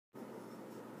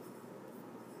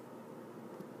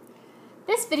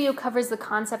This video covers the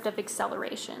concept of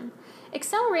acceleration.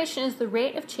 Acceleration is the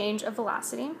rate of change of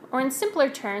velocity, or in simpler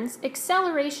terms,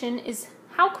 acceleration is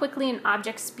how quickly an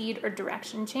object's speed or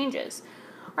direction changes.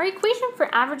 Our equation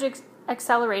for average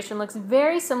acceleration looks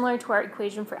very similar to our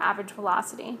equation for average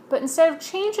velocity, but instead of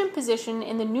change in position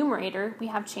in the numerator, we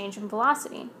have change in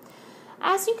velocity.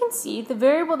 As you can see, the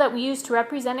variable that we use to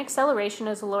represent acceleration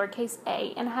is a lowercase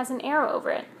a and has an arrow over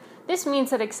it. This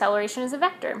means that acceleration is a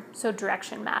vector, so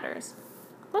direction matters.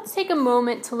 Let's take a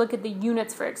moment to look at the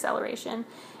units for acceleration.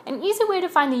 An easy way to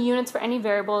find the units for any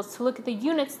variable is to look at the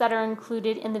units that are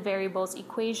included in the variable's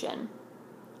equation.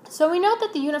 So we know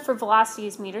that the unit for velocity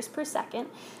is meters per second,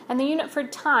 and the unit for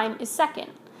time is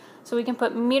second. So we can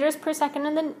put meters per second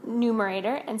in the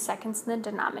numerator and seconds in the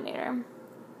denominator.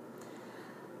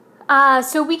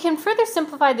 So we can further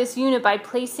simplify this unit by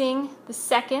placing the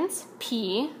seconds,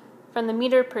 p, from the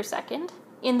meter per second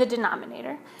in the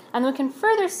denominator. And we can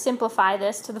further simplify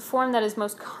this to the form that is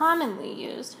most commonly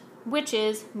used, which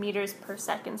is meters per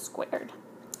second squared.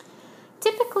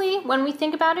 Typically, when we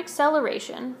think about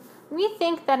acceleration, we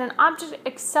think that an object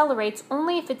accelerates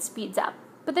only if it speeds up,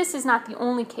 but this is not the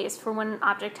only case for when an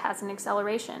object has an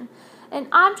acceleration. An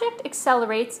object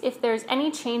accelerates if there's any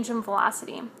change in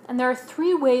velocity, and there are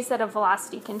three ways that a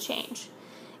velocity can change.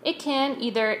 It can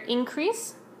either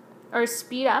increase or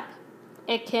speed up,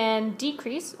 it can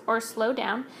decrease or slow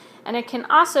down, and it can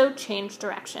also change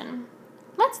direction.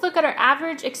 Let's look at our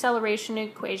average acceleration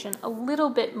equation a little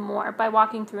bit more by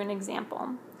walking through an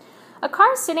example. A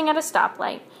car is sitting at a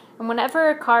stoplight, and whenever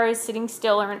a car is sitting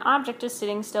still or an object is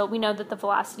sitting still, we know that the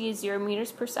velocity is 0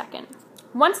 meters per second.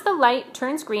 Once the light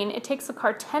turns green, it takes the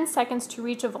car 10 seconds to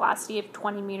reach a velocity of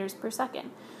 20 meters per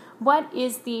second. What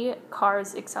is the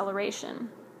car's acceleration?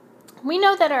 We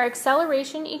know that our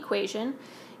acceleration equation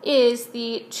is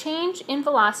the change in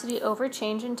velocity over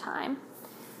change in time.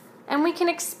 And we can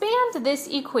expand this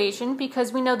equation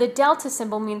because we know the delta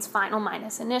symbol means final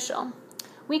minus initial.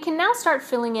 We can now start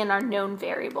filling in our known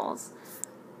variables.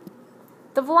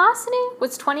 The velocity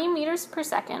was 20 meters per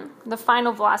second. The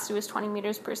final velocity was 20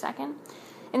 meters per second.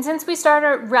 And since we started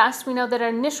at rest, we know that our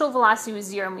initial velocity was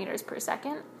 0 meters per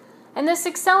second. And this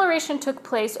acceleration took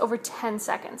place over 10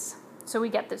 seconds. So we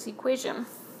get this equation.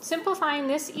 Simplifying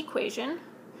this equation,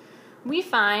 we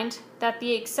find that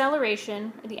the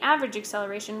acceleration, or the average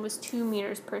acceleration, was 2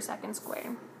 meters per second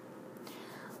squared.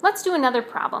 Let's do another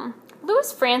problem.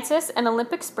 Louis Francis, an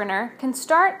Olympic sprinter, can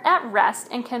start at rest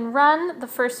and can run the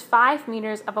first 5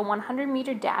 meters of a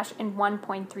 100-meter dash in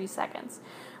 1.3 seconds,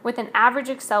 with an average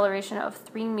acceleration of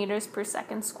 3 meters per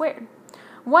second squared.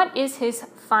 What is his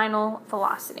final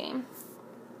velocity?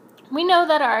 We know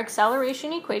that our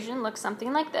acceleration equation looks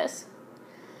something like this,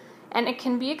 and it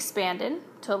can be expanded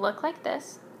to look like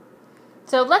this.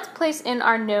 So let's place in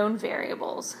our known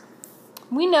variables.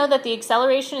 We know that the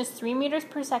acceleration is 3 meters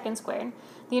per second squared,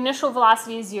 the initial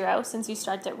velocity is 0 since he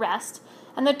starts at rest,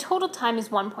 and the total time is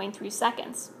 1.3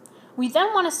 seconds. We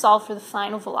then want to solve for the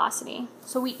final velocity.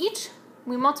 So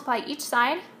we multiply each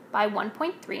side by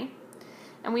 1.3,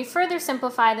 and we further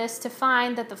simplify this to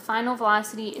find that the final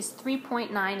velocity is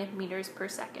 3.9 meters per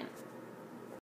second.